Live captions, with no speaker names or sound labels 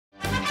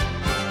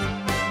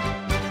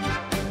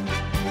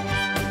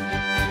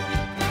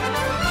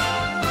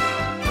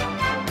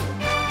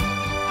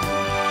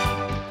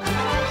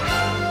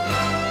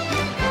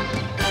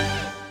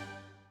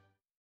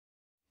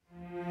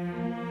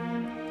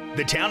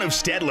The town of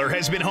Stettler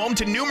has been home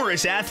to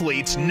numerous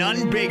athletes,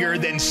 none bigger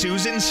than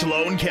Susan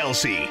Sloan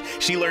Kelsey.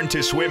 She learned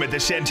to swim at the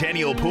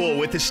Centennial Pool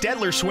with the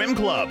Stettler Swim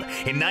Club.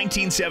 In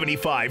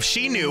 1975,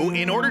 she knew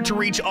in order to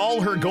reach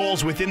all her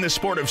goals within the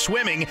sport of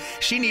swimming,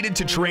 she needed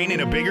to train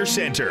in a bigger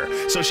center.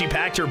 So she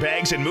packed her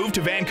bags and moved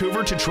to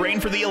Vancouver to train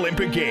for the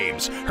Olympic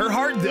Games. Her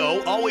heart,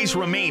 though, always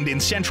remained in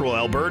central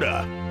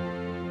Alberta.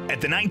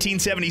 At the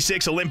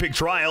 1976 Olympic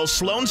trials,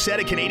 Sloan set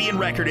a Canadian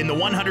record in the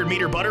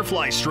 100-meter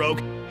butterfly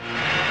stroke.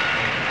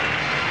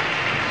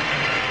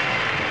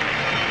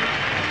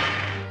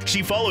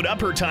 She followed up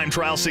her time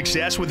trial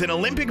success with an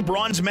Olympic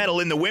bronze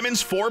medal in the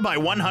women's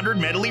 4x100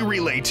 Medley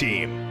Relay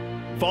team.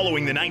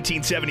 Following the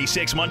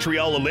 1976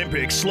 Montreal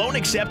Olympics, Sloan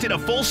accepted a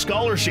full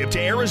scholarship to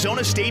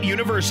Arizona State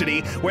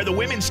University, where the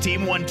women's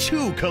team won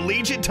 2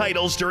 collegiate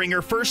titles during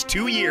her first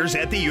 2 years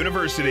at the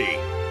university.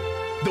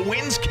 The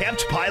wins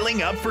kept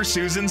piling up for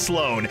Susan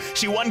Sloan.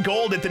 She won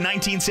gold at the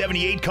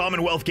 1978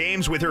 Commonwealth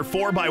Games with her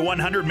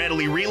 4x100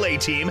 Medley Relay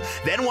team,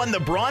 then won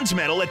the bronze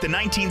medal at the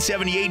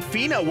 1978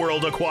 FINA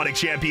World Aquatic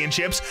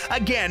Championships,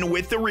 again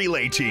with the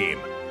relay team.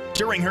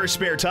 During her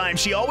spare time,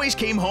 she always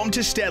came home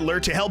to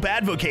Stettler to help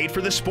advocate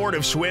for the sport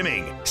of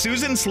swimming.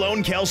 Susan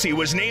Sloan Kelsey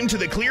was named to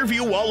the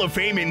Clearview Wall of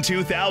Fame in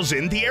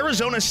 2000, the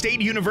Arizona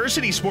State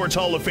University Sports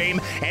Hall of Fame,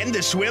 and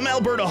the Swim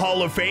Alberta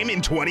Hall of Fame in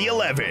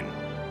 2011.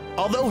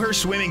 Although her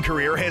swimming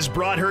career has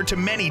brought her to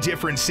many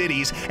different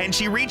cities and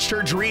she reached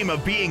her dream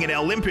of being an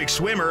Olympic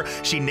swimmer,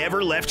 she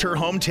never left her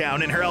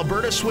hometown and her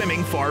Alberta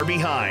swimming far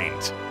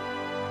behind.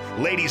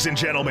 Ladies and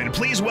gentlemen,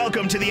 please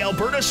welcome to the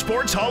Alberta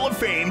Sports Hall of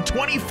Fame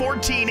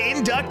 2014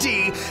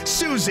 inductee,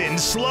 Susan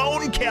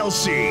Sloan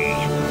Kelsey.